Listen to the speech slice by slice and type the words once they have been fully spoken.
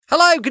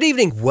Hello, good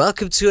evening.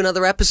 Welcome to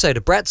another episode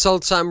of Brett's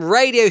Old Time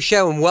Radio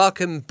Show, and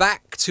welcome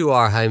back to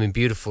our home in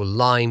beautiful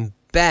Lyme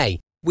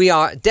Bay. We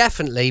are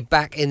definitely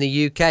back in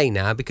the UK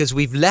now because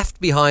we've left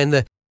behind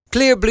the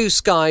clear blue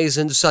skies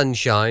and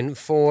sunshine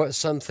for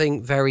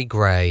something very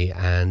grey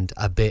and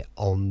a bit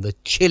on the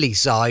chilly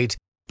side.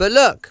 But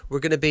look,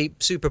 we're going to be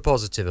super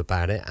positive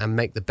about it and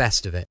make the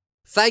best of it.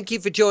 Thank you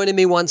for joining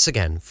me once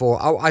again.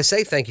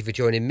 Thank you for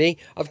joining me.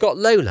 I've got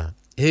Lola,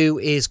 who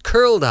is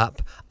curled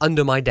up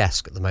under my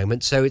desk at the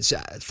moment. So it's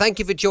thank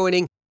you for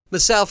joining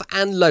myself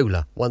and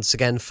Lola once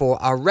again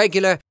for our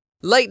regular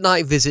late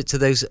night visit to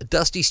those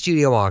dusty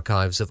studio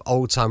archives of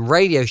old time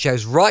radio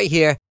shows right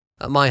here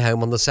at my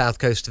home on the south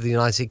coast of the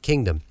United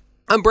Kingdom.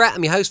 I'm Brett,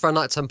 I'm your host for our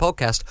nighttime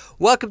podcast.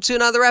 Welcome to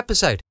another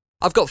episode.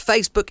 I've got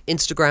Facebook,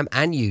 Instagram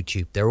and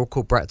YouTube. They're all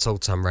called Brett's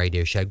Old Time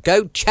Radio Show.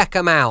 Go check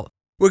them out.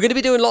 We're going to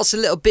be doing lots of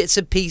little bits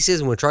and pieces,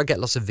 and we'll try and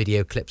get lots of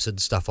video clips and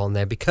stuff on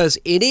there because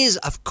it is,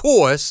 of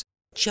course,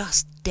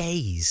 just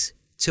days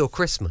till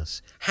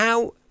Christmas.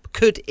 How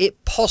could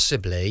it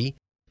possibly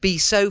be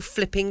so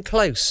flipping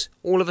close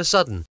all of a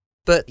sudden?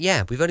 But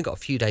yeah, we've only got a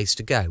few days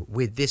to go,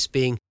 with this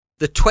being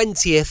the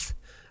 20th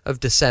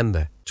of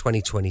December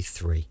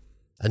 2023.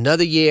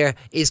 Another year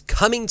is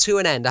coming to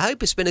an end. I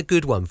hope it's been a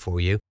good one for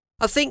you.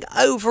 I think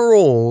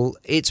overall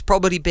it's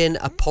probably been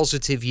a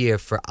positive year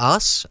for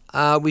us.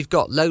 We've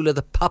got Lola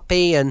the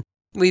puppy, and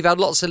we've had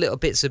lots of little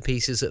bits and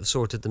pieces that have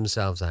sorted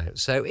themselves out.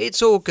 So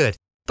it's all good.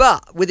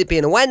 But with it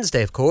being a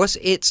Wednesday, of course,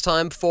 it's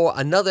time for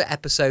another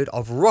episode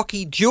of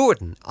Rocky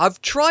Jordan.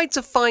 I've tried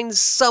to find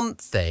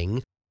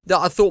something that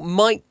I thought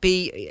might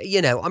be,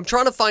 I'm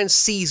trying to find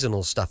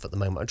seasonal stuff at the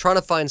moment. I'm trying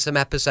to find some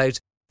episodes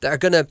that are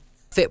going to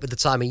fit with the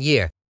time of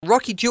year.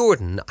 Rocky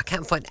Jordan, I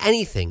can't find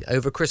anything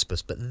over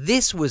Christmas, but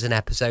this was an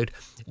episode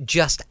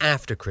just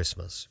after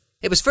Christmas.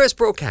 It was first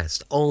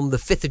broadcast on the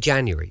 5th of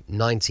January,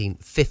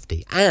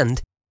 1950,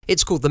 and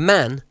it's called The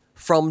Man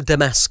from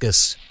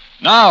Damascus.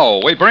 Now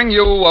we bring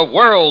you a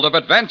world of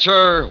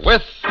adventure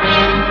with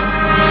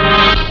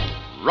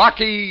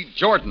Rocky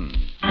Jordan.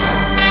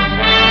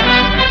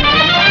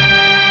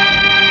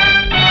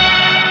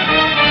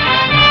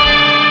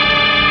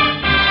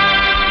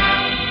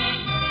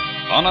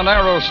 On a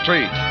narrow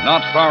street,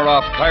 not far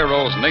off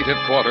Cairo's native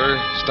quarter,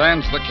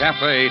 stands the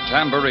Cafe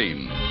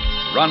Tambourine,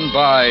 run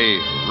by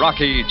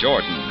Rocky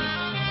Jordan.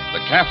 The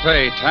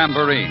Cafe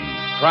Tambourine,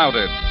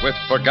 crowded with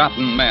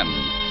forgotten men,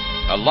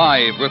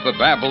 alive with the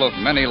babble of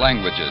many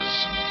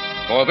languages.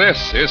 For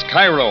this is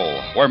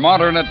Cairo, where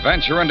modern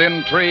adventure and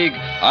intrigue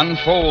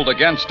unfold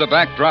against a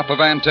backdrop of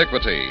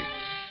antiquity.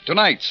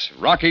 Tonight's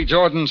Rocky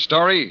Jordan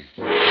story,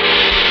 The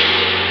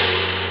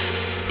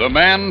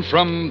Man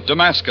from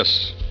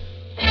Damascus.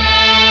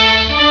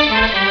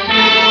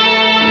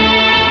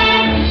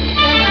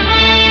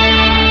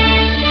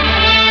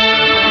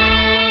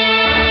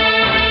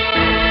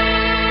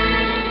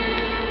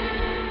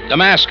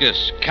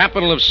 Damascus,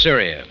 capital of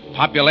Syria.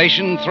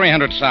 Population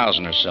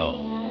 300,000 or so.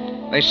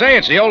 They say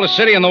it's the oldest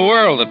city in the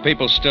world that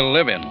people still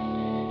live in.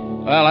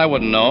 Well, I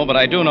wouldn't know, but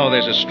I do know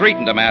there's a street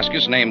in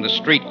Damascus named the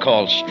street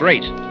called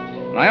Straight.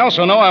 And I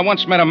also know I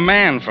once met a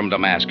man from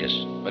Damascus,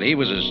 but he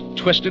was as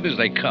twisted as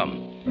they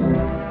come.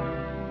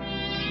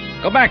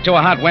 Go back to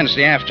a hot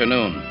Wednesday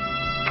afternoon.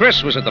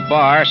 Chris was at the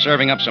bar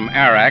serving up some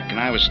arak, and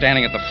I was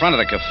standing at the front of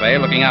the cafe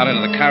looking out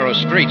into the Cairo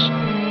streets.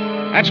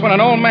 That's when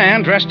an old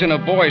man dressed in a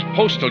boy's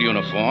postal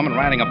uniform and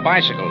riding a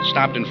bicycle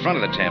stopped in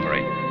front of the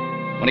tambourine.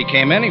 When he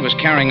came in, he was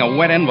carrying a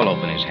wet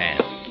envelope in his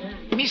hand.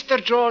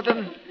 Mr.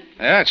 Jordan.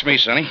 Yeah, it's me,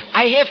 Sonny.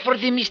 I have for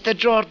the Mr.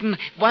 Jordan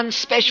one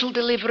special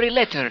delivery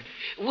letter.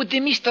 Would the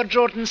Mr.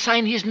 Jordan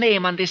sign his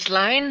name on this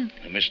line?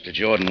 Mr.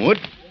 Jordan would.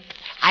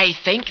 I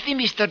thank the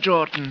Mr.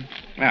 Jordan.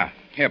 Now,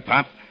 here,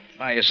 Pop.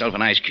 Buy yourself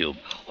an ice cube.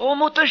 Oh,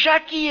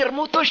 Mutoshakir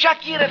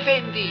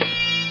Effendi.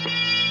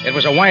 It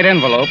was a white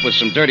envelope with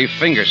some dirty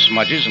finger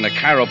smudges and a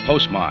Cairo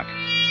postmark.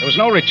 There was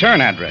no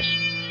return address.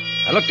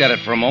 I looked at it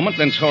for a moment,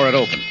 then tore it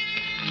open.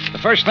 The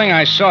first thing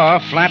I saw,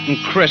 flat and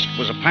crisp,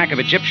 was a pack of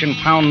Egyptian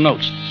pound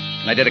notes,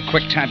 and I did a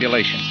quick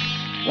tabulation.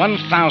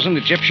 1,000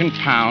 Egyptian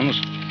pounds,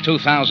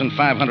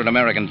 2,500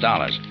 American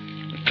dollars.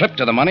 The clip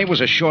to the money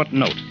was a short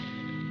note.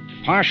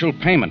 Partial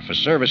payment for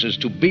services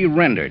to be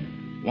rendered,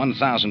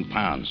 1,000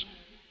 pounds.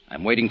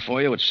 I'm waiting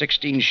for you at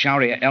 16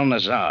 Sharia El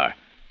Nazar.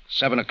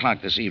 7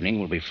 o'clock this evening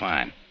will be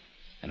fine.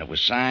 And it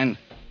was signed,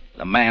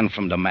 The Man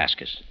from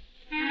Damascus.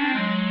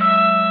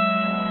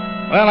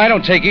 Well, I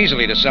don't take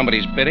easily to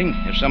somebody's bidding.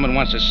 If someone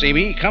wants to see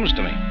me, he comes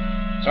to me.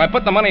 So I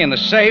put the money in the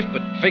safe,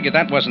 but figured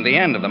that wasn't the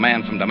end of The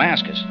Man from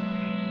Damascus.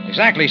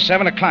 Exactly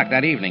 7 o'clock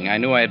that evening, I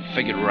knew I had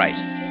figured right.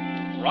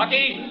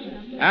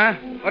 Rocky? Huh?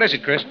 What is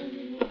it, Chris?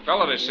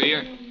 Fella to see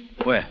you.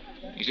 Where?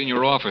 He's in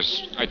your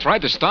office. I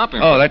tried to stop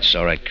him. Oh, that's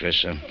all right,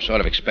 Chris. I'm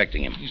sort of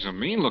expecting him. He's a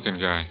mean-looking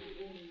guy.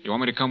 You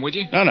want me to come with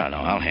you? No,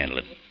 I'll handle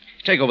it.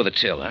 Take over the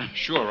till, huh?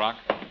 Sure, Rock.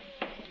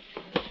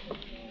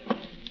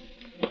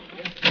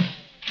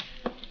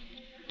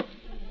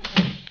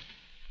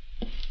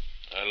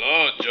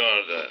 Hello,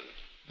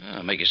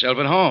 Jordan. Make yourself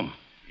at home.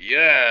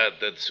 Yeah,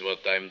 that's what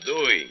I'm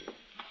doing.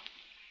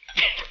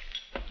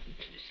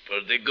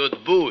 for the good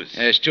booze.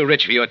 It's too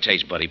rich for your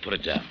taste, buddy. Put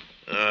it down.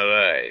 All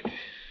right.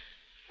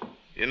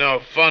 You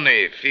know,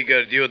 funny,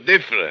 figured you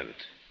different.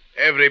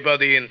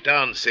 Everybody in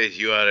town says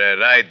you are a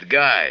right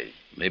guy.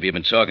 Maybe you've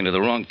been talking to the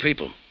wrong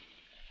people.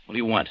 What do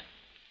you want?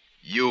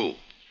 You.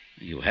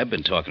 You have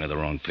been talking to the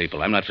wrong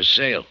people. I'm not for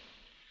sale.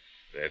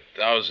 That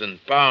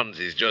 £1,000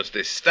 is just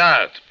a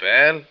start,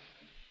 pal.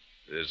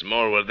 There's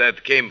more where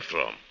that came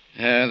from.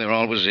 Yeah, there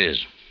always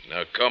is.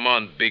 Now, come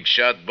on, big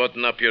shot,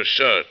 button up your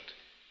shirt.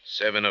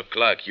 7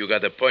 o'clock, you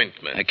got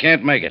appointment. I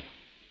can't make it.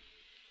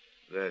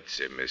 That's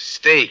a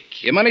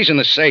mistake. Your money's in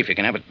the safe. You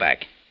can have it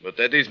back. But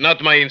that is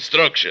not my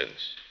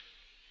instructions.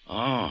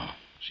 Oh,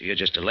 so you're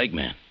just a leg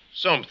man.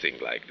 Something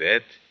like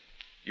that.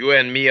 You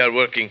and me are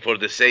working for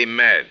the same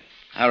man.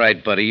 All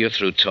right, buddy, you're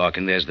through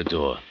talking. There's the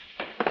door.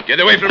 Get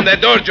away from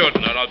that door,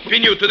 Jordan, or I'll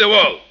pin you to the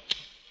wall.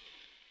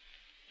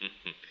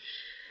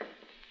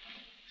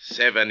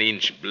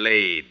 7-inch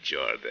blade,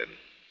 Jordan.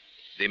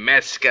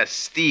 Damascus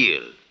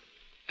steel.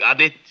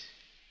 Got it?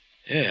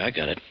 Yeah, I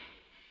got it.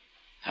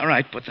 All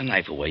right, put the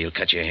knife away. You'll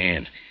cut your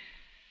hand.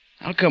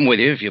 I'll come with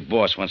you if your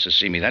boss wants to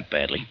see me that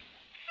badly.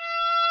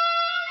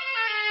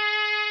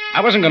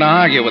 I wasn't going to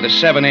argue with a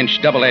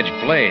 7-inch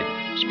double-edged blade,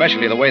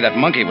 especially the way that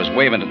monkey was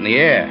waving it in the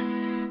air.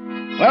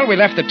 Well, we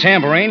left the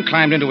tambourine,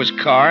 climbed into his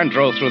car, and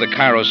drove through the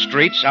Cairo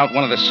streets, out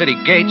one of the city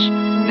gates,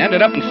 and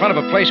ended up in front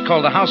of a place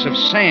called the House of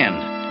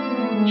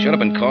Sand. It should have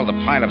been called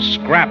the Pile of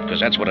Scrap, because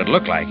that's what it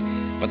looked like.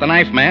 But the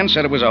knife man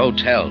said it was a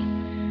hotel.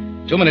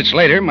 2 minutes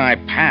later, my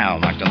pal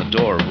knocked on the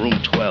door of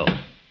room 12.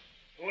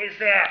 Who is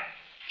there?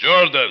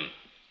 Jordan.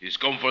 He's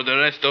come for the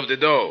rest of the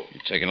dough.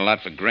 You're taking a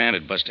lot for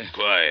granted, Buster.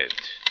 Quiet.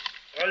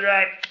 All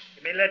right.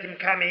 You may let him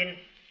come in.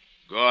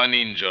 Go on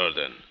in,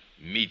 Jordan.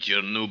 Meet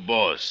your new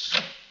boss.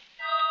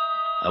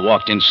 I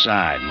walked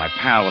inside. My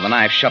pal with a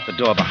knife shut the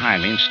door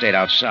behind me and stayed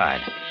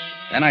outside.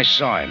 Then I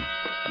saw him,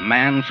 a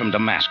man from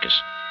Damascus.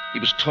 He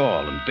was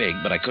tall and big,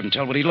 but I couldn't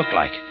tell what he looked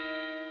like.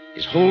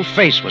 His whole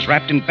face was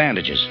wrapped in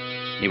bandages.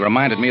 He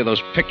reminded me of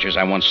those pictures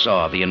I once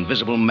saw of the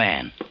Invisible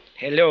Man.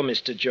 Hello,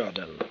 Mr.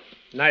 Jordan.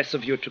 Nice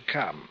of you to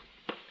come.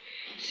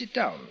 Sit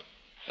down.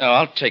 Oh,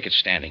 I'll take it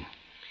standing.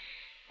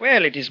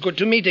 Well, it is good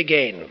to meet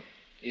again.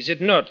 Is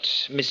it not,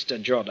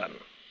 Mr. Jordan?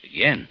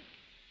 Again?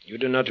 You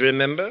do not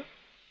remember?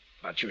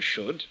 But you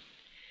should.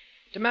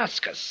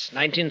 Damascus,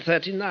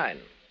 1939.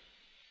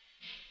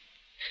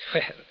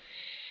 Well,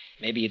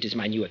 maybe it is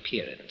my new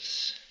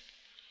appearance.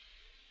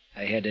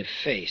 I had a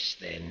face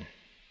then.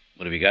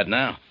 What have you got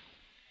now?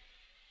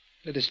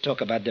 Let us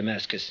talk about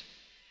Damascus.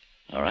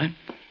 All right.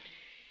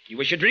 You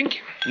wish a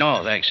drink?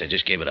 No, thanks. I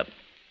just gave it up.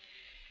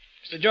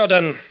 Mr.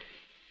 Jordan,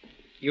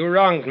 you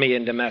wronged me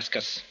in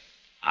Damascus.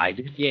 I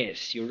did?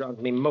 Yes, you wronged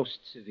me most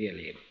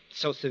severely.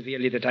 So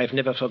severely that I've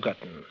never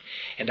forgotten.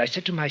 And I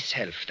said to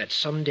myself that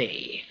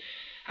someday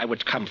I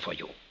would come for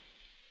you.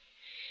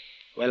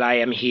 Well, I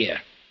am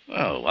here.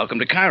 Well, welcome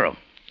to Cairo.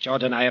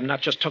 Jordan, I am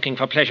not just talking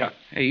for pleasure.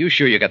 Hey, you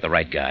sure you got the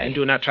right guy? And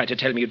do not try to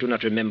tell me you do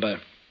not remember.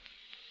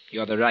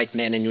 You're the right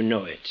man and you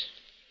know it.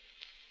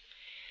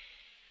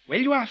 Well,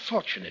 you are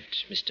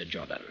fortunate, Mr.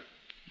 Jordan.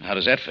 How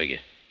does that figure?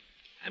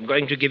 I'm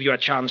going to give you a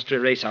chance to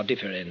erase our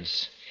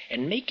difference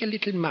and make a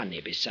little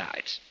money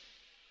besides.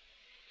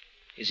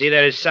 You see,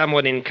 there is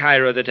someone in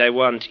Cairo that I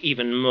want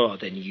even more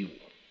than you.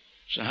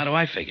 So how do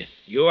I figure?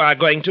 You are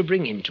going to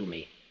bring him to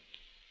me.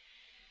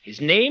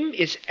 His name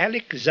is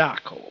Alec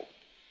Zarko.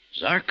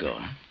 Zarko?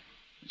 Huh?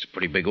 That's a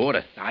pretty big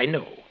order. I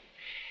know,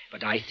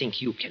 but I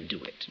think you can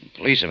do it. The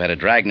police have had a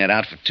dragnet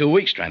out for 2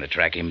 weeks trying to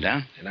track him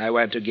down. And I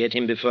want to get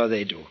him before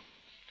they do.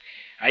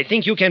 I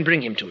think you can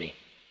bring him to me.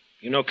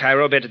 You know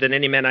Cairo better than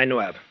any man I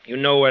know of. You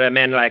know where a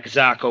man like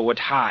Zarko would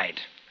hide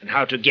and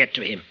how to get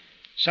to him.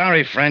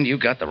 Sorry, friend, you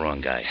got the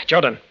wrong guy.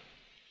 Jordan,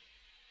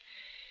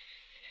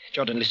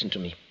 listen to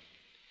me.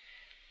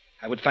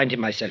 I would find him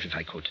myself if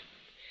I could.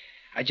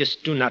 I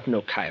just do not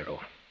know Cairo.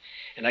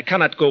 And I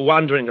cannot go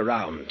wandering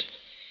around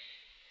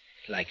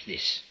like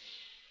this.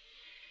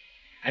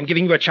 I'm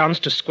giving you a chance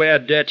to square a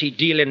dirty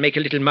deal and make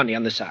a little money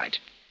on the side.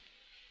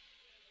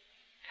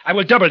 I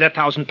will double that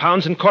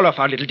 £1,000 and call off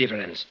our little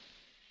difference.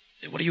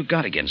 What do you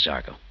got against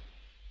Zarko?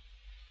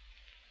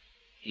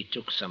 He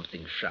took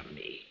something from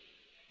me.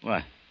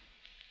 What?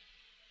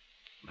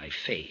 My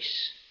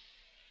face.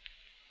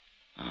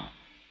 Oh.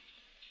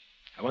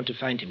 I want to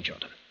find him,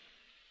 Jordan.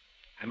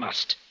 I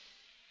must.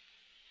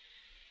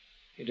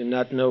 You do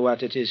not know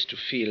what it is to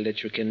feel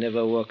that you can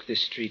never walk the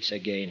streets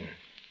again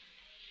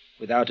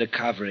without a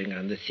covering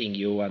on the thing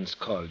you once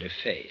called a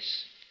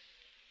face.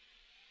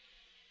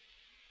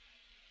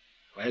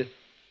 Well,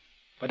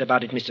 what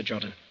about it, Mr.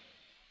 Jordan?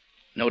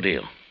 No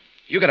deal.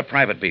 You got a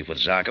private beef with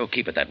Zarko.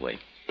 Keep it that way.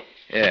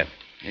 Yeah,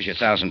 here's your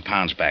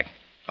 £1,000 back.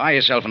 Buy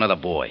yourself another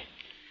boy.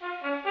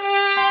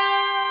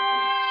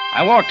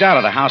 I walked out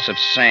of the House of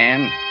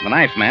Sand. The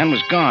knife man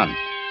was gone.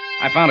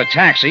 I found a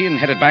taxi and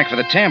headed back for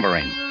the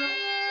tambourine.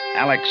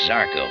 Alec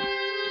Zarko.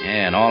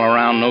 Yeah, an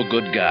all-around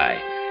no-good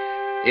guy.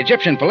 The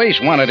Egyptian police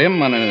wanted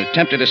him on an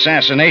attempted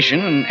assassination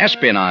and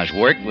espionage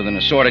work with an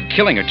assorted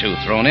killing or two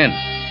thrown in.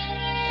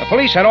 The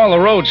police had all the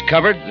roads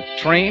covered, the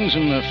trains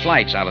and the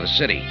flights out of the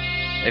city.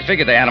 They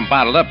figured they had him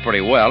bottled up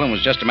pretty well, and it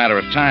was just a matter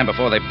of time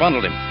before they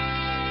bundled him.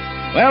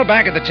 Well,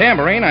 back at the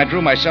Tambourine, I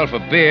drew myself a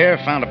beer,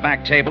 found a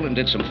back table, and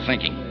did some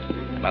thinking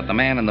about the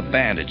man in the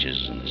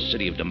bandages in the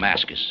city of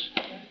Damascus.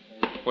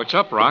 What's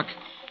up, Rock?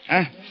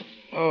 Huh?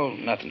 Oh,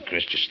 nothing,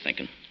 Chris, just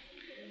thinking.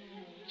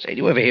 Say, do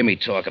you ever hear me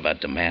talk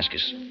about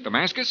Damascus?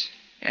 Damascus?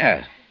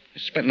 Yeah. I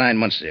spent 9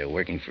 months there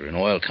working for an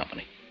oil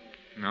company.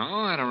 No,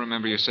 I don't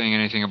remember you saying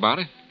anything about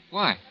it.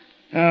 Why?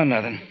 Oh,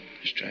 nothing.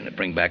 Just trying to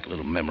bring back a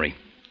little memory.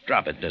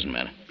 Drop it, doesn't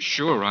matter.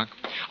 Sure, Rock.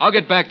 I'll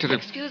get back to the...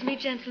 Excuse me,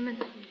 gentlemen.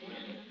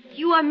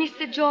 You are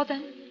Mr.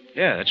 Jordan?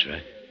 Yeah, that's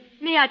right.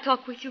 May I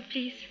talk with you,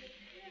 please?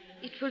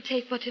 It will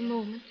take but a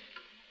moment.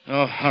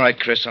 Oh, all right,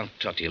 Chris. I'll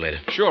talk to you later.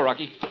 Sure,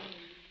 Rocky.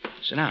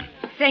 Sit down.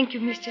 Thank you,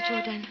 Mr.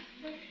 Jordan.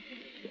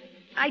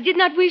 I did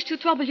not wish to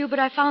trouble you, but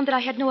I found that I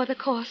had no other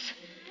course.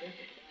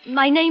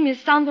 My name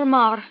is Sandra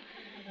Mar,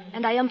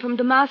 and I am from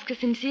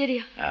Damascus in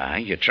Syria.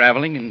 You're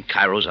traveling, and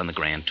Cairo's on the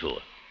grand tour.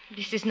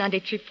 This is not a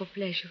trip for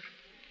pleasure.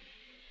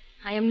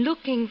 I am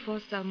looking for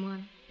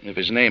someone. If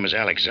his name is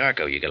Alex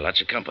Zarko, you got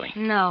lots of company.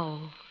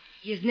 No,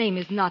 his name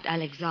is not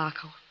Alex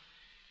Zarko.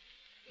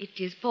 It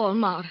is Paul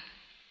Mar.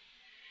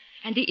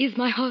 And he is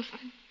my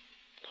husband.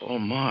 Paul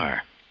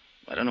Mar.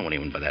 I don't know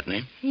anyone by that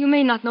name. You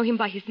may not know him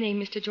by his name,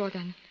 Mr.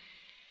 Jordan.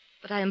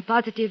 But I am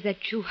positive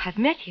that you have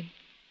met him.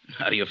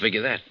 How do you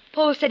figure that?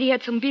 Paul said he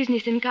had some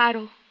business in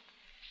Cairo.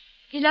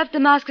 He left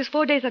Damascus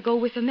 4 days ago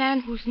with a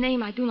man whose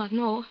name I do not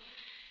know.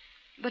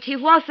 But he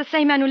was the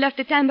same man who left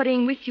the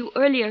Tambourine with you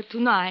earlier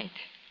tonight.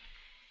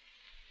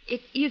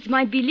 It is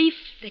my belief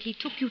that he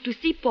took you to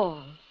see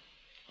Paul.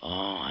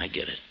 Oh, I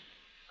get it.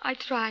 I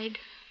tried,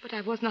 but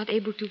I was not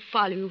able to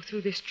follow you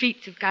through the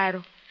streets of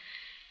Cairo.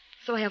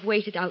 So I have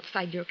waited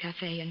outside your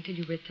cafe until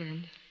you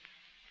returned.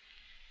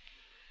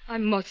 I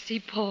must see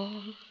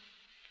Paul.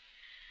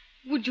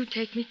 Would you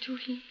take me to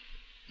him?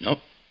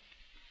 Nope.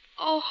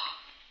 Oh,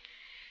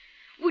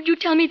 would you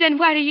tell me then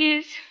where he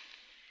is?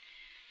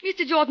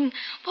 Mr. Jordan,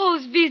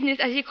 Paul's business,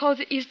 as he calls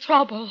it, is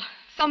trouble.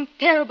 Some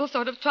terrible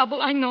sort of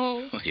trouble, I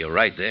know. Well, you're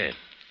right there.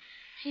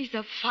 He's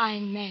a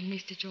fine man,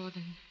 Mr.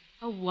 Jordan.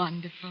 A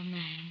wonderful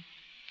man.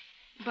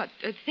 But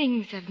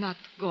things have not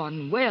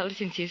gone well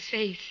since his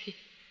face.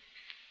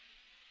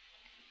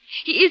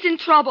 He is in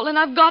trouble, and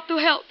I've got to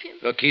help him.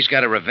 Look, he's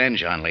got a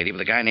revenge on, lady,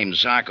 with a guy named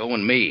Zarko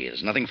and me.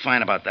 There's nothing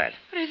fine about that.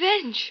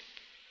 Revenge?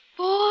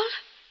 Paul?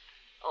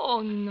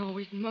 Oh, no,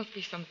 it must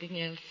be something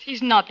else.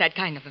 He's not that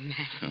kind of a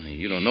man.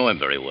 You don't know him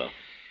very well.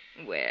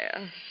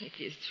 Well, it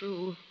is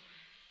true.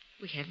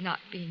 We have not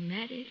been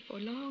married for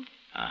long.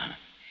 Uh-huh.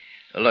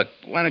 Look,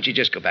 why don't you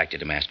just go back to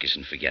Damascus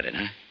and forget it,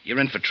 huh? You're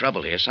in for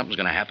trouble here. Something's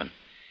going to happen.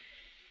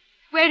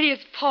 Where is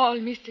Paul,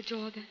 Mr.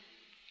 Jordan?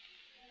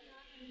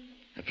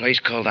 A place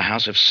called the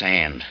House of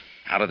Sand.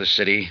 Out of the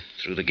city,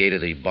 through the gate of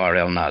the Bar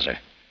El Nazar.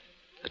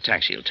 The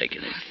taxi will take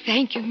you there.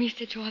 Thank you,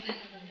 Mr. Jordan.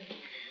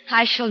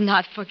 I shall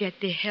not forget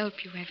the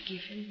help you have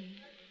given me.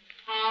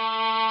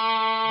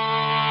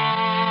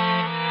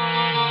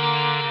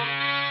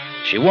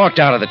 She walked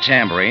out of the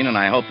Tambourine, and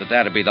I hoped that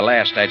that'd be the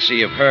last I'd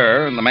see of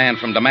her and the man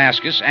from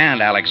Damascus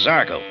and Alex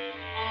Zarko.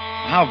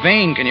 How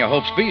vain can your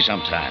hopes be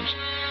sometimes?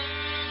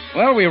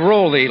 Well, we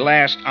rolled the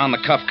last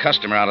on-the-cuff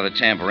customer out of the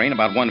Tambourine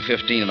about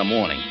 1:15 in the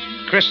morning.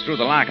 Chris threw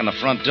the lock on the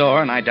front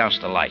door, and I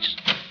doused the lights.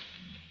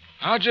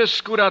 I'll just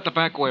scoot out the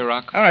back way,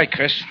 Rock. All right,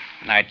 Chris.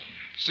 Night.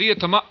 See you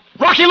tomorrow.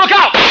 Rocky, look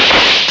out!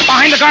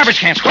 Behind the garbage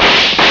cans.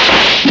 Vengeance,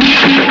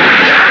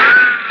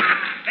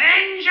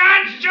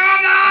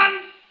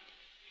 Jordan!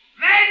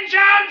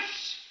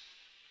 Vengeance!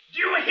 Do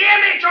you hear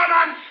me,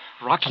 Jordan?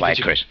 Rocky,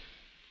 Quiet, Chris.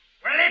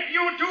 Well, if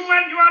you do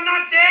and you are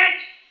not dead,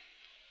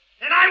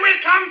 then I will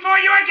come for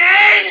you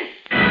again!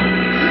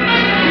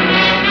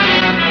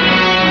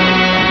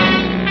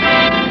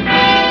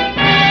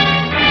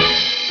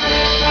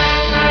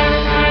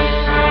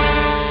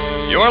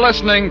 You're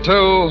listening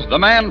to The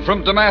Man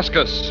from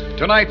Damascus,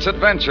 tonight's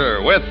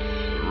adventure with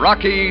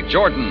Rocky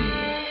Jordan.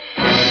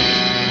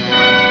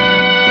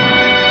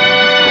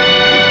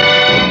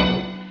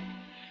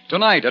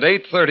 Tonight at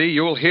 8:30,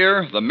 you'll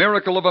hear The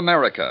Miracle of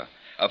America,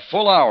 a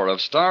full hour of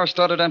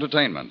star-studded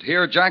entertainment.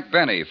 Hear Jack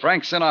Benny,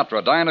 Frank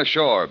Sinatra, Dinah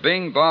Shore,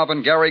 Bing, Bob,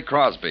 and Gary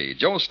Crosby,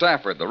 Joe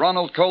Stafford, the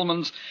Ronald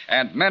Colmans,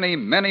 and many,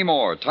 many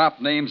more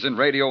top names in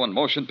radio and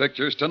motion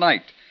pictures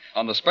tonight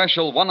on the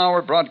special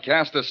one-hour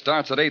broadcast that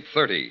starts at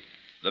 8:30.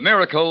 The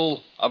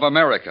Miracle of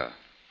America.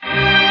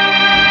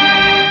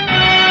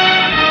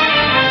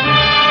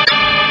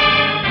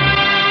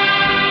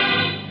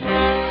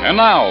 And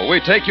now we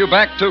take you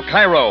back to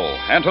Cairo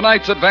and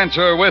tonight's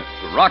adventure with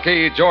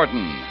Rocky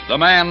Jordan, the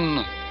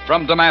man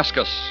from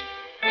Damascus.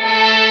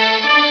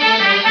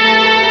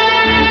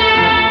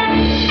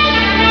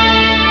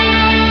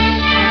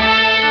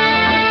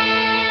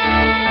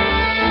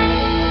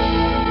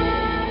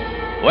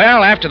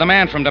 Well, after the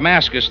man from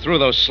Damascus threw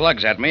those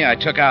slugs at me, I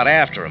took out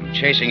after him,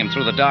 chasing him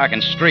through the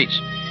darkened streets.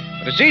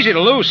 But it's easy to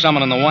lose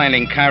someone in the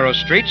winding Cairo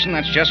streets, and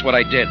that's just what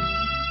I did.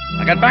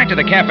 I got back to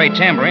the Cafe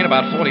Tambourine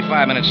about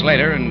 45 minutes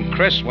later, and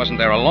Chris wasn't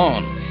there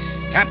alone.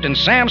 Captain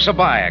Sam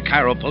Sabaya,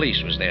 Cairo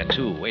Police, was there,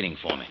 too, waiting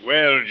for me.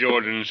 Well,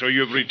 Jordan, so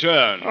you've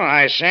returned. Oh,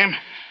 hi, Sam.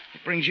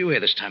 What brings you here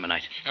this time of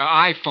night?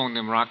 I phoned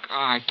him, Rock.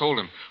 I told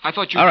him. I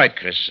thought you... All right,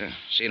 Chris.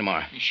 See you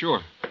tomorrow.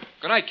 Sure.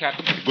 Good night,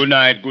 Captain. Good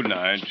night, good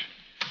night.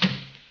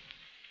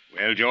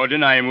 Well,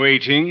 Jordan, I am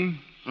waiting.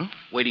 Huh?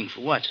 Waiting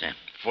for what, Sam?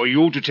 For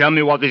you to tell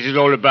me what this is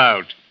all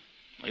about.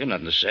 Well, you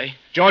have nothing to say.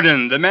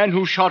 Jordan, the man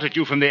who shot at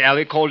you from the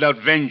alley called out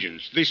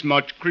vengeance. This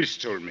much Chris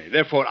told me.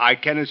 Therefore, I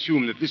can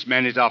assume that this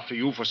man is after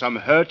you for some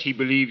hurt he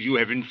believes you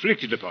have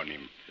inflicted upon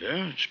him.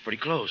 Yeah, it's pretty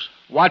close.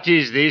 What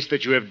is this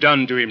that you have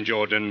done to him,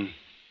 Jordan?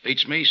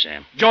 Beats me,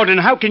 Sam. Jordan,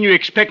 how can you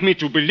expect me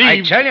to believe...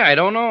 I tell you, I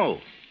don't know.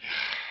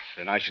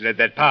 Then I shall let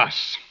that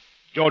pass.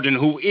 Jordan,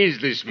 who is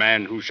this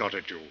man who shot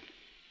at you?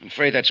 I'm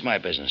afraid that's my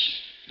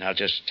business. I'll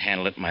just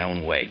handle it my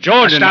own way.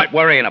 Jordan, now, stop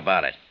worrying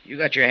about it. You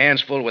got your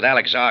hands full with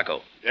Alex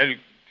Zarko.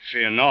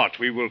 Fear not.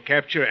 We will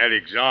capture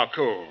Alex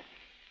Zarko.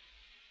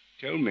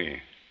 Tell me,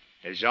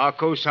 has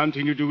Zarko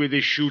something to do with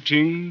this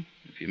shooting?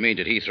 If you mean,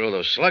 did he throw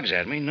those slugs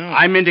at me? No.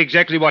 I meant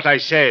exactly what I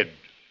said.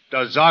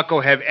 Does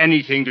Zarko have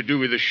anything to do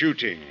with the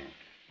shooting?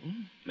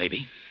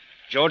 Maybe.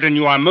 Jordan,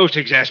 you are most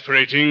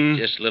exasperating.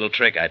 Just a little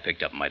trick I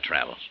picked up in my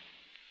travels.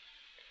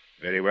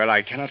 Very well,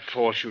 I cannot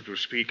force you to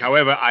speak.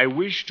 However, I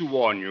wish to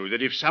warn you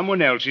that if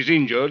someone else is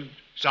injured,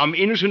 some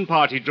innocent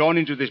party drawn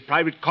into this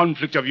private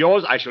conflict of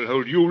yours, I shall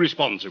hold you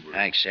responsible.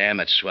 Thanks, Sam.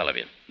 That's swell of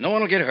you. No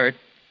one will get hurt,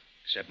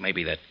 except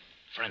maybe that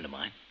friend of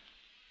mine.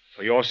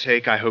 For your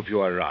sake, I hope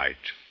you are right.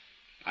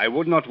 I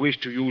would not wish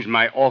to use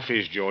my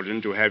office,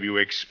 Jordan, to have you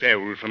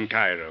expelled from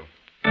Cairo.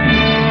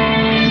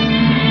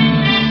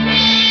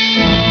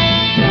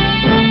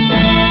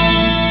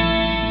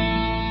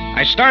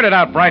 I started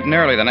out bright and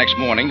early the next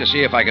morning to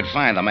see if I could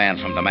find the man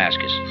from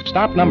Damascus.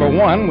 Stop number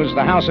 1 was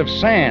the House of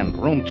Sand,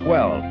 room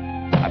 12.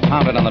 I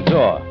pounded on the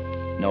door.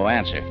 No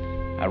answer.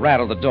 I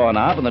rattled the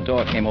doorknob, and the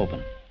door came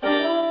open.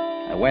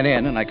 I went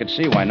in, and I could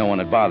see why no one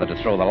had bothered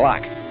to throw the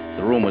lock.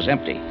 The room was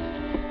empty.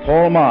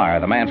 Paul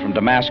Marr, the man from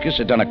Damascus,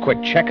 had done a quick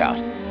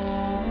checkout.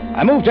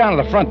 I moved down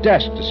to the front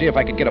desk to see if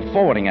I could get a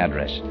forwarding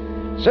address.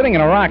 Sitting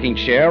in a rocking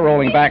chair,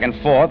 rolling back and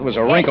forth, was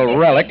a wrinkled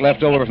relic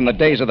left over from the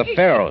days of the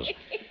pharaohs.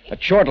 A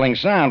chortling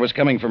sound was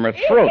coming from her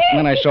throat, and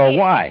then I saw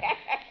why.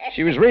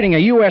 She was reading a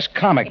U.S.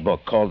 comic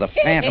book called The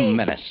Phantom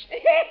Menace.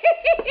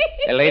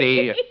 Hey,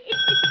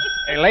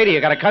 lady,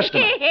 you got a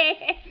customer.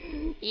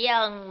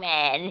 Young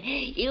man,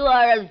 you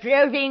are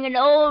observing an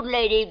old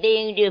lady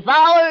being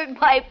devoured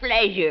by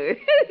pleasure.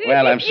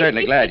 Well, I'm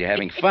certainly glad you're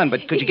having fun,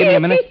 but could you give me a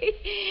minute?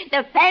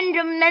 The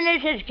Phantom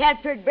Menace has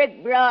captured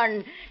Brick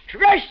Braun,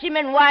 thrust him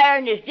in wire,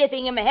 and is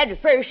dipping him head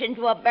first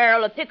into a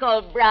barrel of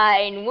pickled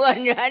brine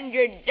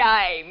 100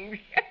 times.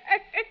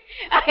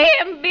 I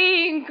am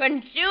being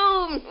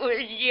consumed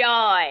with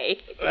joy.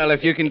 Well,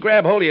 if you can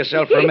grab hold of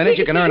yourself for a minute,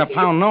 you can earn a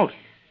 £1 note.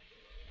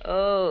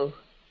 Oh,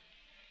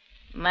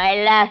 my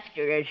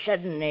laughter has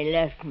suddenly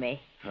left me.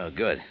 Oh,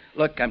 good.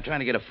 Look, I'm trying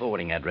to get a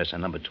forwarding address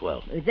on number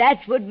 12. That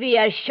would be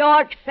a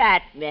short,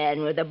 fat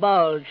man with a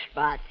bald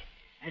spot.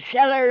 A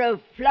seller of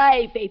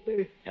fly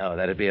paper. Oh,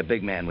 that'd be a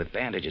big man with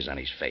bandages on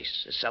his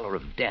face. A seller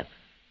of death.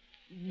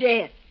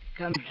 Death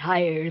comes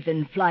higher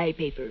than fly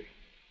paper.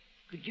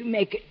 Could you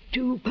make it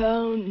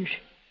 £2?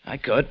 I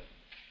could.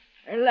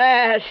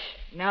 Alas,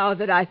 now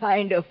that I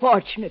find a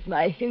fortune at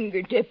my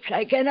fingertips,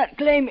 I cannot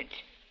claim it.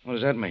 What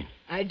does that mean?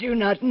 I do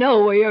not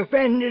know where your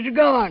friend is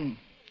gone.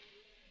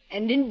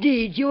 And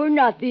indeed, you are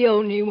not the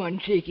only one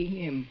seeking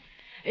him.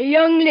 A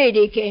young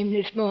lady came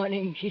this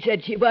morning. She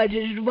said she was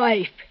his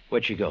wife.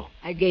 Where'd she go?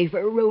 I gave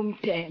her room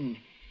 10.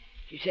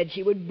 She said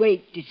she would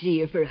wait to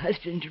see if her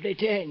husband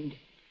returned.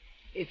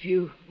 If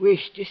you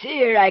wish to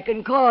see her, I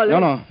can call her.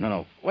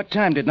 No. What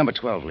time did number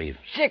 12 leave?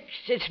 6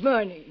 this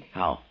morning.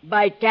 How?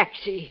 By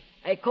taxi.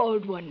 I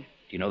called one. Do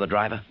you know the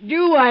driver?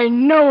 Do I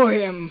know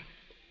him?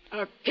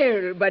 A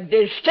Kelb, a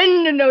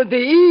descendant of the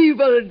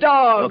evil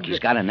dog. Look, he's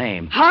got a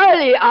name.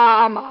 Harley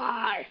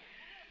Amar.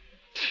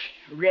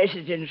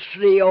 Residence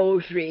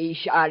 303,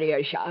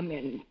 Sharia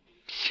Shaman.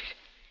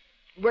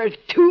 Worth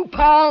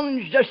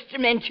 £2 just to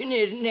mention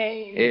his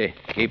name. Here,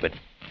 keep it.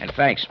 And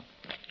thanks.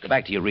 Go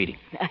back to your reading.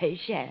 I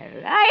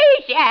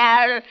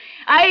shall.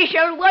 I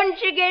shall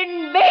once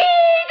again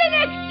bathe in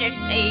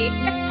ecstasy.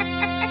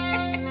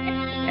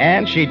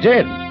 And she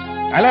did.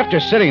 I left her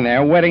sitting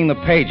there wetting the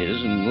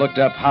pages and looked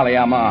up Holly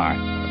Amar.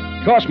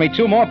 It cost me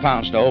 £2 more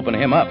to open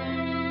him up.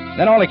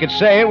 Then all he could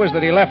say was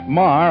that he left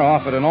Mar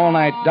off at an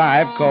all-night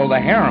dive called the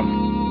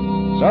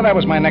Harem. So that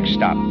was my next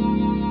stop.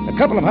 A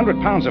couple of 100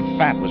 pounds of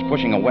fat was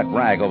pushing a wet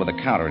rag over the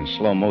counter in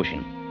slow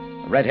motion.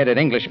 A red-headed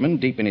Englishman,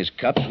 deep in his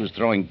cups, was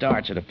throwing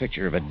darts at a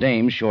picture of a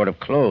dame short of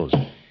clothes.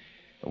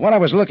 But what I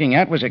was looking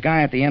at was a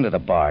guy at the end of the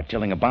bar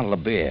tilling a bottle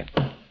of beer.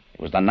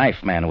 It was the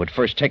knife man who had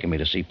first taken me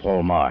to see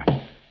Paul Marr.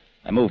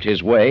 I moved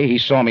his way. He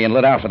saw me and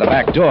lit out for the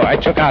back door. I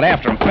took out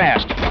after him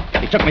fast.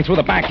 He took me through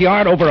the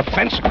backyard, over a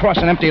fence, across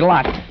an empty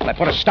lot. I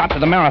put a stop to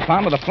the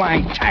marathon with a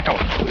flying tackle.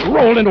 We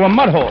rolled into a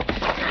mud hole.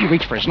 He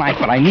reached for his knife,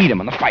 but I need him,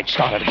 and the fight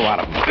started to go out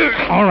of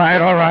him. All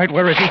right.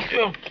 Where is he?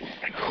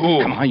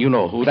 Who? Come on, you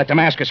know who. That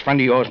Damascus friend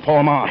of yours,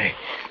 Paul Marr.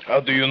 How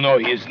do you know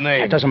his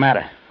name? It doesn't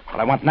matter. What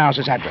I want now is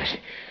his address.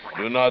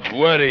 Do not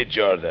worry,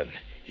 Jordan.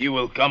 He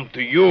will come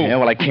to you. Yeah,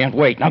 well, I can't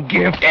wait. Now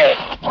give.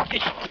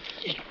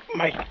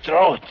 My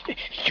throat.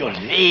 Your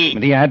knee.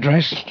 The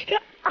address?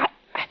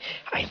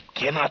 I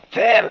cannot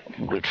tell.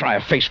 We'll try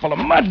a face full of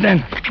mud,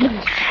 then.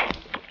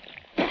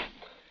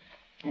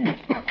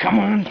 Come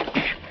on.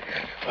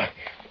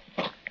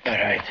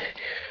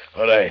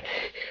 All right.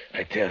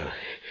 I tell.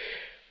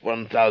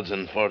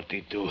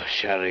 1042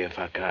 Sharia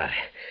Fakar.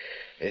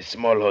 A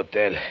small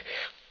hotel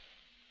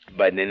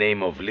by the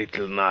name of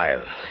Little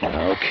Nile.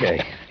 Okay.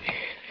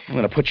 I'm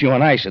going to put you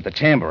on ice at the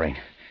tambourine.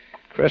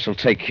 Chris will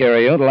take care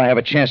of you till I have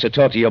a chance to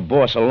talk to your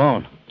boss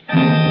alone.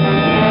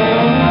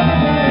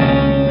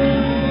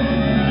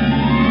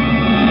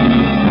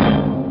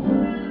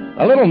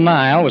 The Little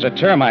Nile was a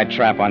termite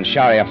trap on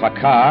Sharia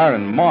Fakar,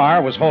 and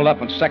Marr was holed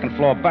up on the second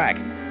floor back.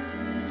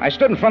 I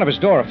stood in front of his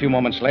door a few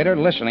moments later,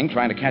 listening,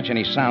 trying to catch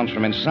any sounds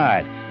from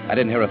inside. I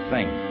didn't hear a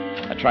thing.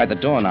 I tried the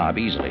doorknob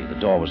easily. The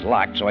door was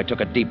locked, so I took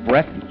a deep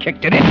breath and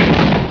kicked it in.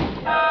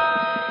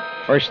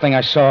 First thing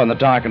I saw in the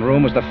darkened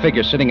room was the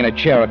figure sitting in a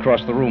chair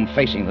across the room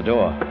facing the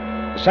door.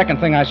 The second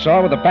thing I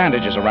saw were the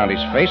bandages around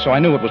his face, so I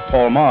knew it was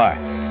Paul Marr.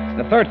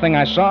 The third thing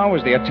I saw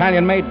was the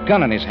Italian-made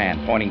gun in his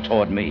hand, pointing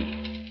toward me.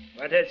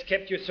 What has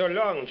kept you so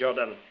long,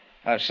 Jordan?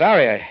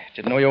 Sorry, I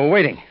didn't know you were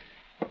waiting.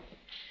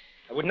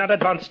 I would not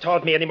advance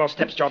toward me any more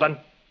steps, Jordan.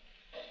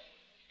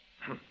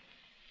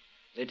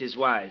 It is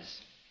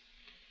wise.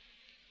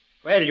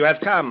 Well, you have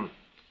come.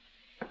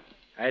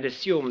 I had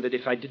assumed that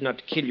if I did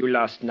not kill you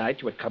last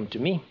night, you would come to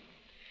me.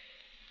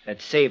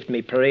 That saved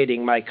me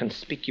parading my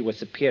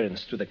conspicuous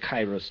appearance through the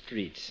Cairo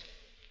streets.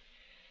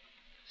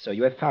 So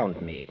you have found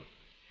me.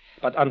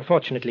 But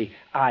unfortunately,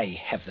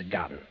 I have the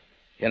gun.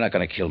 You're not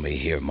going to kill me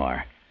here,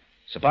 Marr.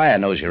 Sabaya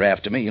knows you're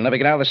after me. You'll never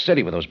get out of the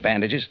city with those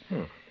bandages.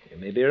 You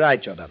may be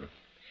right, Jordan.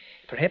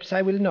 Perhaps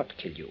I will not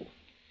kill you.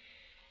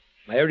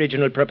 My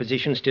original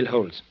proposition still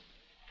holds.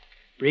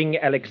 Bring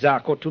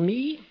Alexaco to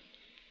me,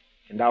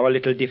 and our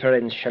little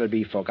difference shall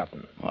be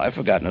forgotten. Well, I've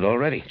forgotten it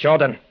already.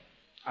 Jordan,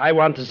 I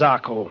want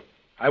Zarco.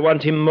 I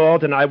want him more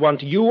than I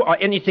want you or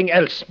anything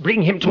else.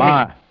 Bring him to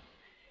me.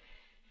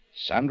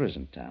 Sandra's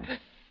in town.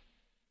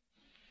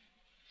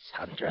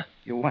 Sandra?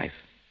 Your wife.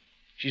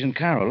 She's in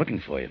Cairo looking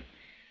for you.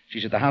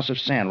 She's at the House of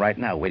Sand right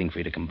now, waiting for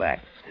you to come back.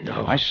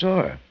 No. I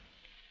saw her.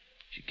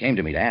 She came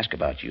to me to ask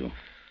about you.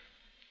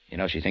 You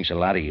know, she thinks a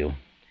lot of you.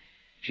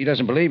 She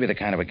doesn't believe you're the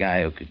kind of a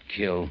guy who could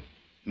kill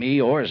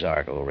me or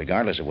Zarco,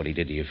 regardless of what he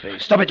did to your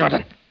face. Stop it,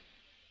 Jordan.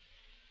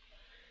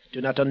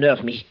 Do not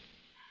unnerve me.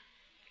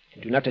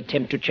 And do not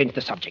attempt to change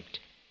the subject.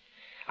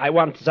 I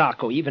want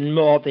Zarco even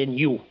more than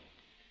you.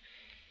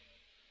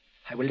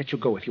 I will let you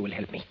go if you will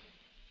help me.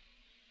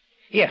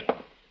 Here.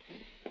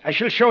 I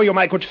shall show you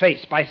my good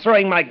faith by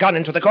throwing my gun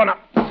into the corner.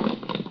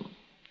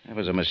 That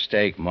was a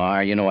mistake,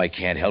 Marr. You know I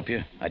can't help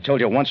you. I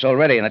told you once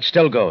already, and it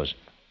still goes.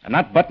 I'm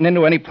not butting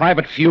into any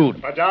private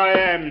feud. But I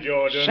am,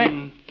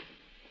 Jordan.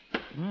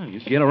 Well,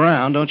 you get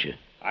around, don't you?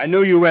 I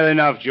knew you well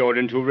enough,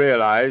 Jordan, to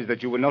realize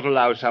that you would not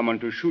allow someone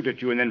to shoot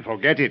at you and then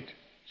forget it.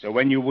 So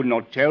when you would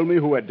not tell me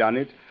who had done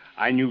it,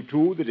 I knew,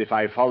 too, that if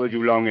I followed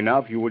you long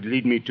enough, you would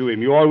lead me to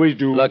him. You always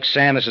do. Look,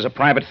 Sam, this is a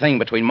private thing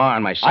between Marr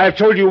and myself. I have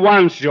told you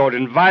once,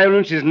 Jordan,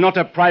 violence is not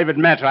a private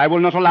matter. I will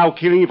not allow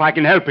killing if I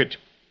can help it.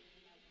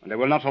 And I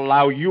will not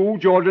allow you,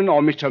 Jordan,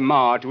 or Mr.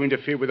 Marr to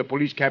interfere with the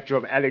police capture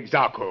of Alex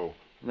Zarco. Well,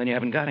 then you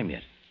haven't got him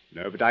yet.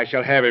 No, but I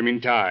shall have him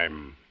in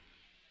time.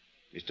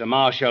 Mr.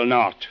 Marr shall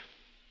not.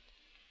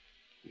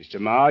 Mr.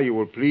 Marr, you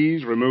will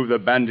please remove the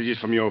bandages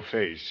from your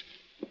face.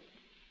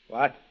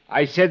 What?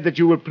 I said that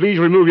you will please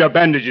remove your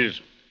bandages.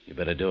 You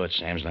better do it.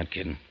 Sam's not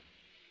kidding.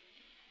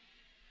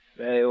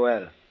 Very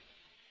well.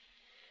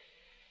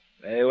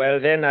 Very well,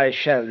 then I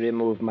shall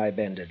remove my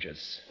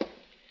bandages.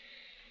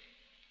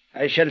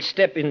 I shall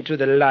step into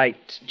the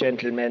light,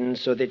 gentlemen,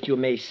 so that you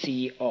may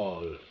see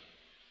all.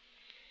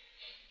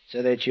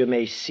 So that you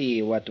may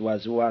see what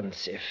was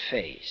once a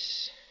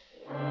face.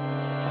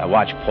 I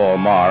watched Paul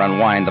Marr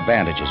unwind the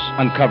bandages,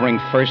 uncovering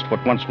first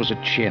what once was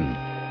a chin,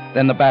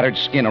 then the battered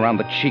skin around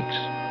the cheeks,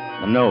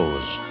 the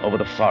nose, over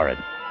the forehead.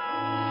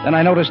 Then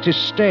I noticed his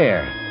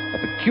stare, a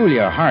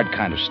peculiar, hard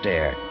kind of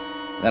stare.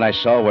 Then I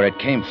saw where it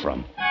came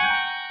from.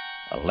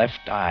 A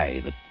left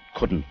eye that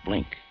couldn't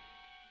blink.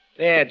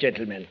 There,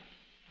 gentlemen.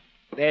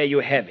 There you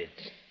have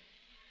it.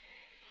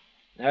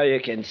 Now you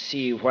can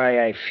see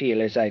why I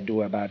feel as I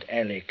do about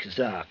Alex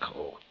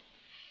Zarco.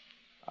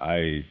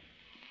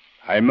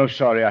 I'm most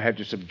sorry I had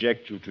to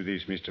subject you to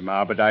this, Mr.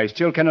 Marr, but I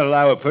still cannot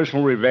allow a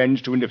personal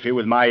revenge to interfere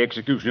with my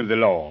execution of the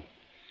law.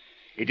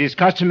 It is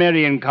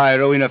customary in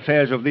Cairo in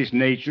affairs of this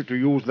nature to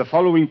use the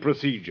following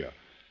procedure.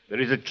 There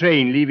is a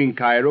train leaving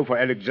Cairo for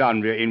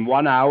Alexandria in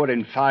 1 hour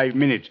and 5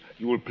 minutes.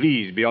 You will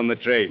please be on the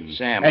train.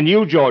 Sam. And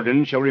you,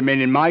 Jordan, shall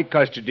remain in my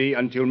custody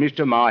until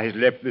Mr. Marr has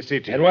left the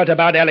city. And what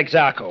about Alex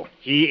Zarco?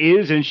 He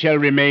is and shall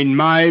remain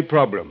my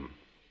problem.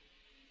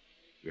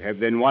 You have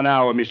then 1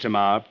 hour, Mr.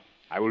 Marr.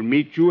 I will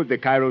meet you at the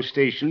Cairo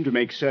station to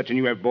make certain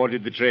you have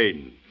boarded the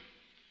train.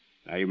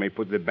 Now you may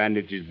put the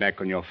bandages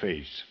back on your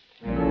face.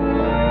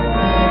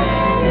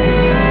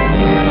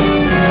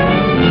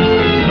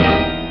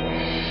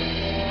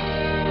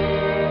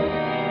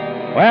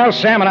 Well,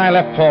 Sam and I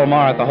left Paul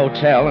Marr at the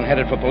hotel and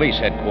headed for police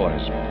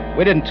headquarters.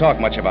 We didn't talk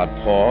much about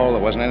Paul.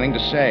 There wasn't anything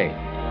to say.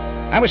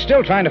 I was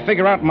still trying to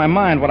figure out in my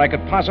mind what I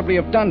could possibly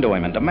have done to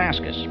him in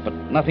Damascus, but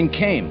nothing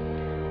came.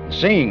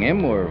 Seeing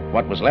him, or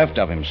what was left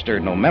of him,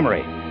 stirred no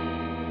memory.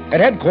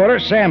 At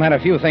headquarters, Sam had a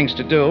few things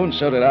to do, and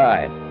so did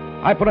I.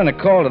 I put in a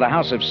call to the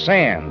House of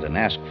Sand and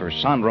asked for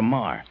Sandra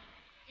Marr.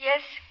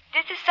 Yes,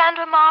 this is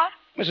Sandra Marr.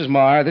 Mrs.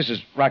 Marr, this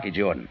is Rocky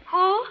Jordan. Who?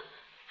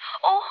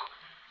 Oh,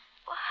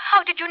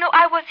 how did you know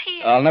I was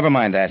here? Never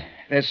mind that.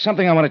 There's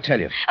something I want to tell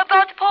you.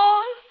 About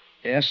Paul?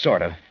 Yes,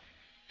 sort of.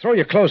 Throw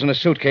your clothes in a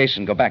suitcase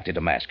and go back to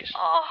Damascus.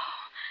 Oh,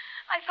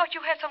 I thought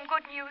you had some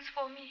good news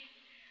for me.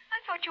 I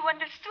thought you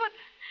understood.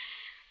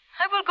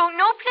 I will go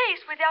no place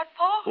without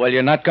Paul. Well,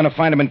 you're not going to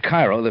find him in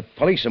Cairo. The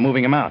police are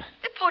moving him out.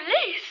 The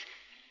police?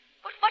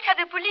 But what have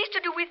the police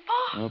to do with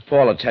Paul? Well,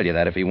 Paul will tell you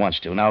that if he wants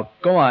to. Now,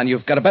 go on.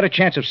 You've got a better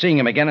chance of seeing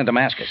him again in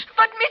Damascus.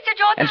 But, Mr.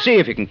 Jordan... And see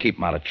if you can keep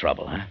him out of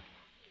trouble, huh?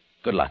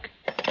 Good luck.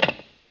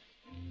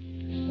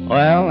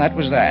 Well, that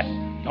was that.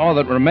 All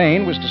that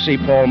remained was to see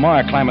Paul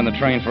Marr climb on the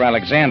train for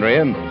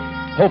Alexandria and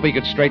hope he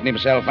could straighten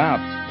himself out.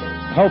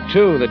 Hope,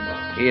 too,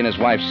 that he and his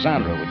wife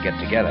Sandra would get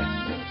together.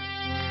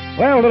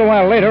 Well, a little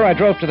while later, I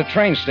drove to the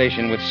train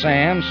station with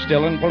Sam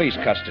still in police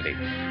custody.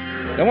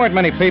 There weren't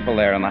many people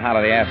there on the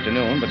holiday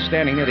afternoon, but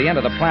standing near the end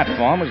of the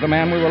platform was the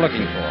man we were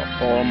looking for,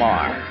 Paul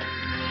Marr.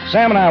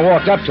 Sam and I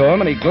walked up to him,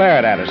 and he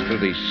glared at us through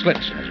the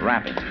slits in his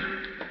wrapping.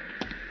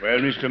 Well,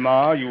 Mr.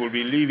 Marr, you will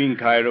be leaving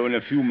Cairo in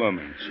a few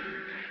moments.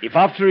 If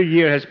after a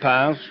year has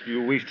passed,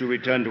 you wish to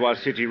return to our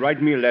city,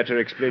 write me a letter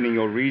explaining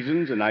your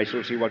reasons, and I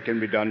shall see what can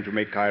be done to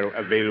make Cairo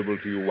available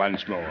to you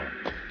once more.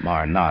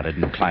 Marr nodded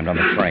and climbed on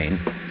the train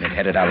and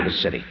headed out of the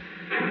city.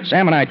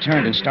 Sam and I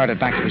turned and started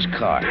back to his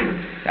car.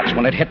 That's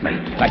when it hit me.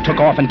 I took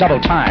off in double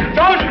time.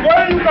 Sergeant, where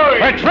are you going?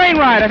 For a train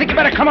ride. I think you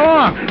better come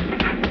along.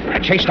 I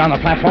chased down the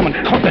platform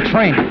and caught the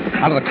train.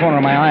 Out of the corner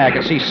of my eye, I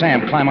could see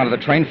Sam climb onto the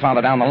train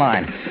farther down the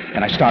line.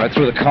 And I started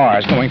through the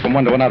cars, going from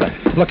one to another,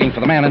 looking for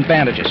the man in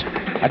bandages.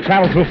 I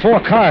traveled through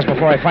 4 cars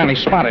before I finally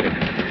spotted him.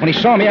 When he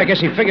saw me, I guess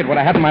he figured what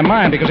I had in my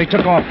mind because he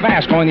took off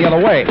fast going the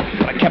other way.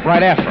 But I kept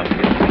right after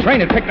him. The train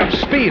had picked up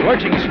speed,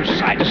 lurching us from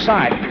side to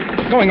side.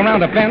 Going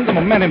around a bend, the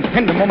momentum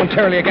pinned him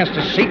momentarily against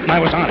his seat, and I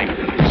was on him.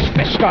 His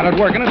fist started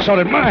working, and so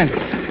did mine.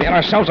 We had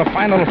ourselves a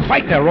fine little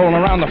fight there, rolling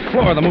around the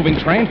floor of the moving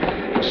train.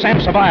 Sam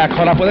Savaya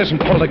caught up with us and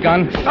pulled a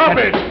gun. Stop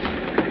it!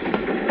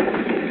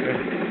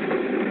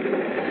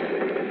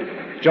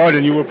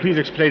 Jordan, you will please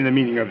explain the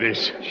meaning of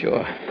this.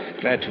 Sure.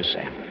 Glad to,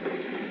 Sam.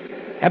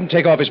 Have him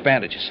take off his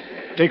bandages.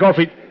 Take off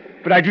it?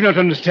 But I do not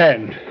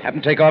understand. Have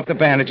him take off the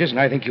bandages, and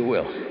I think you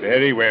will.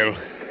 Very well.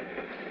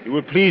 You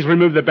will please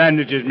remove the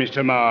bandages,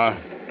 Mr. Marr.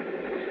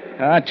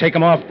 Take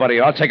them off, buddy.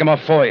 I'll take them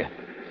off for you.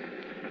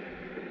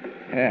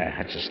 Yeah,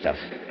 that's the stuff.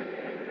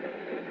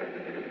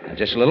 Now,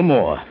 just a little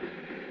more.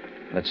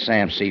 Let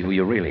Sam see who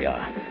you really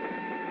are.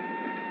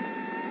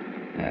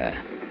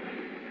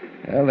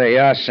 Well, there you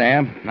are,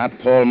 Sam. Not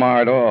Paul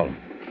Marr at all,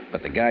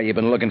 but the guy you've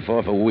been looking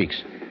for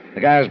weeks.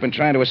 The guy who's been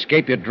trying to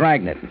escape your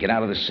dragnet and get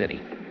out of the city.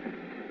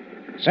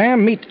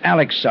 Sam, meet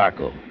Alex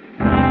Sarko.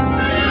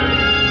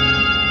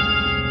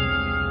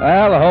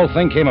 Well, the whole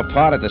thing came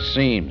apart at the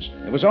seams.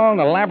 It was all an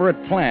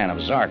elaborate plan of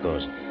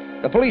Zarko's.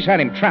 The police had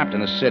him trapped in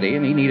the city,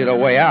 and he needed a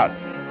way out.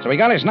 So he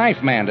got his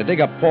knife man to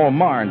dig up Paul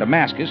Marr in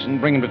Damascus and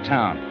bring him to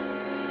town.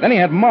 Then he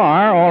had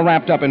Marr, all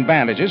wrapped up in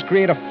bandages,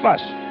 create a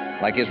fuss,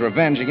 like his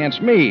revenge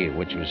against me,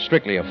 which was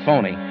strictly a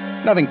phony.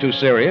 Nothing too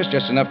serious,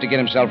 just enough to get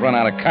himself run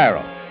out of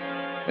Cairo.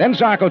 Then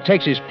Zarko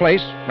takes his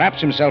place,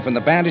 wraps himself in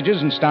the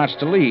bandages, and starts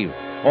to leave,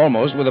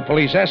 almost with a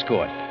police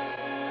escort.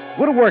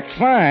 Would have worked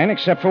fine,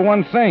 except for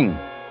one thing.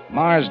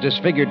 Marr's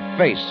disfigured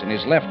face and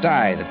his left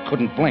eye that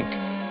couldn't blink.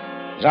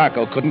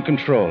 Zarko couldn't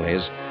control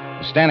his.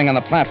 Standing on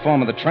the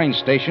platform of the train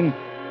station,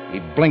 he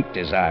blinked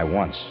his eye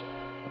once.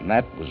 And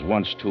that was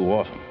once too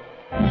often.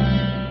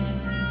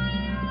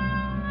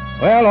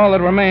 Well, all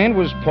that remained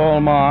was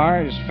Paul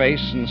Marr, his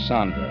face, and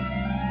Sandra.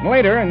 And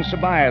later, in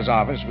Sabaya's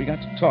office, we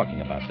got to talking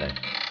about that.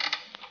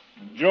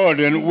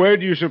 Jordan, where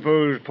do you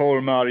suppose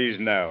Paul Marr is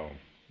now?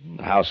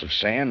 The House of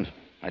Sand.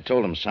 I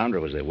told him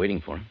Sandra was there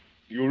waiting for him.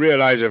 You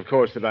realize, of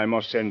course, that I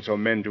must send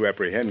some men to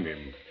apprehend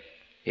him.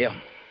 Yeah.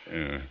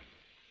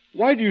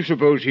 Why do you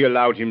suppose he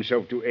allowed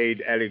himself to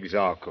aid Alex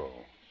Zarko?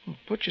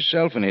 Put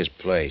yourself in his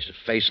place. A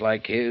face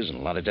like his and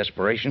a lot of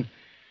desperation.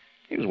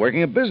 He was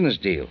working a business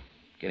deal,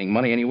 getting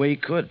money any way he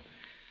could,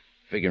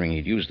 figuring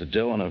he'd use the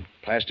dough on a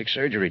plastic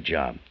surgery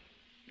job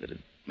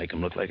that'd make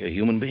him look like a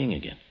human being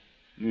again.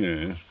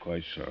 Yes,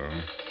 quite so.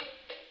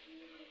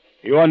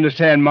 You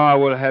understand Marr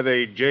will have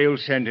a jail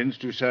sentence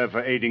to serve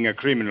for aiding a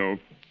criminal.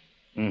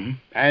 Mm-hmm.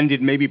 And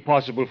it may be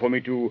possible for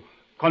me to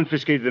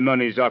confiscate the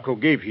money Zarko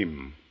gave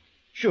him.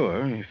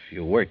 Sure, if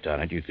you worked on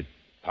it, you could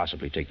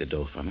possibly take the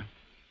dough from him.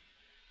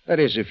 That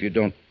is, if you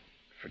don't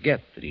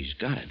forget that he's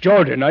got it.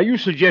 Jordan, are you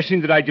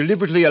suggesting that I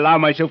deliberately allow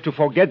myself to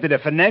forget that a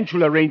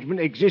financial arrangement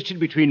existed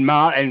between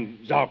Ma and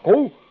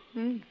Zarko?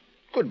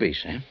 Could be,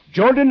 Sam.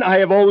 Jordan, I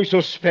have always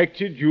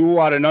suspected you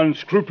are an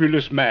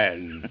unscrupulous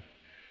man.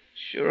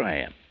 Sure I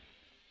am.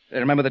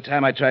 Remember the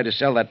time I tried to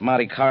sell that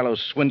Monte Carlo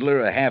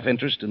swindler a half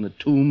interest in the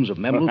tombs of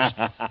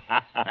Memlooks?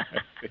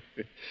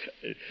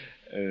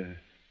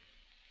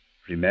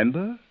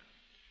 Remember?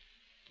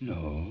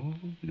 No.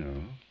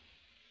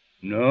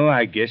 No,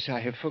 I guess I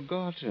have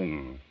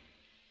forgotten.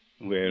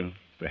 Well,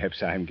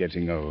 perhaps I'm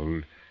getting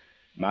old.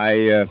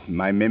 My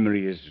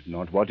memory is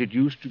not what it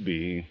used to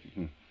be.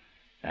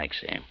 Thanks,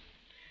 Sam.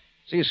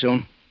 See you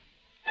soon.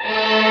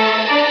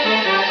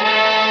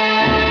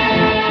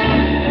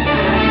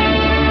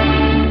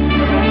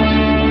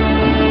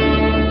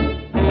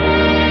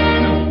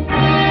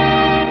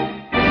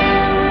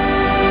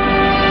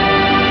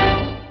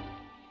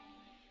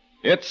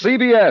 It's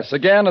CBS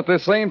again at the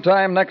same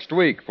time next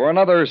week for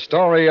another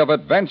story of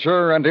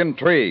adventure and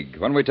intrigue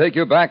when we take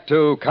you back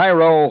to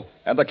Cairo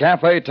and the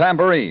Cafe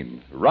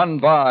Tambourine, run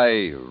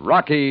by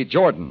Rocky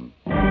Jordan.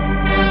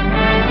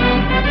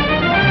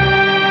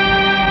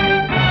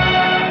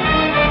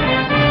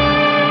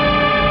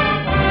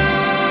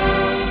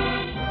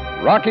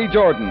 Rocky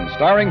Jordan,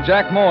 starring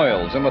Jack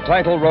Moyles in the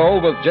title role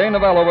with Jay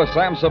Novello as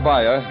Sam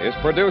Sabaya, is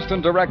produced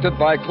and directed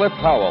by Cliff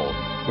Howell,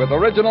 with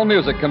original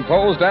music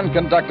composed and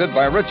conducted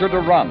by Richard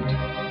Durant.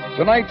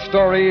 Tonight's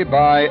story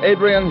by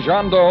Adrian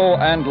Jandot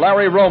and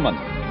Larry Roman.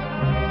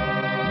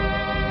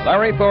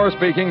 Larry Thor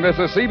speaking. This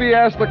is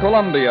CBS, the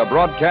Columbia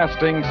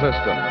Broadcasting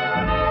System.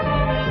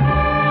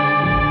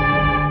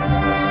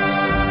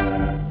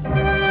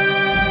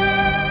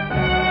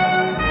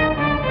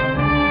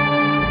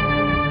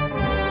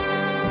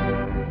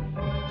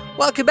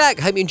 Welcome back.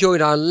 Hope you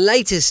enjoyed our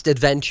latest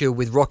adventure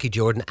with Rocky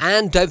Jordan.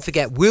 And don't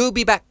forget, we'll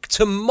be back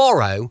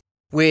tomorrow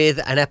with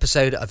an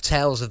episode of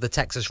Tales of the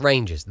Texas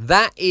Rangers.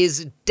 That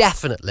is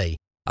definitely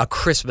a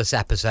Christmas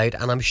episode,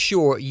 and I'm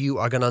sure you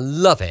are going to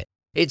love it.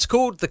 It's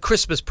called The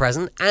Christmas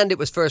Present, and it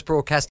was first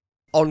broadcast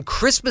on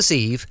Christmas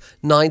Eve,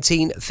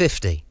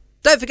 1950.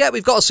 Don't forget,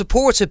 we've got a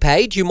supporter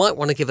page. You might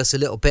want to give us a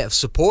little bit of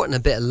support and a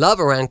bit of love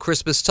around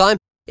Christmas time.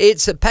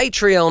 It's at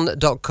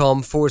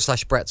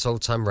patreon.com/Brett's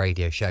Old Time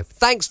Radio Show.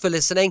 Thanks for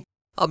listening.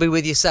 I'll be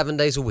with you 7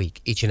 days a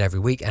week, each and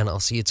every week, and I'll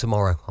see you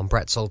tomorrow on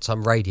Brett's Old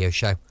Time Radio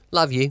Show.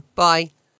 Love you. Bye.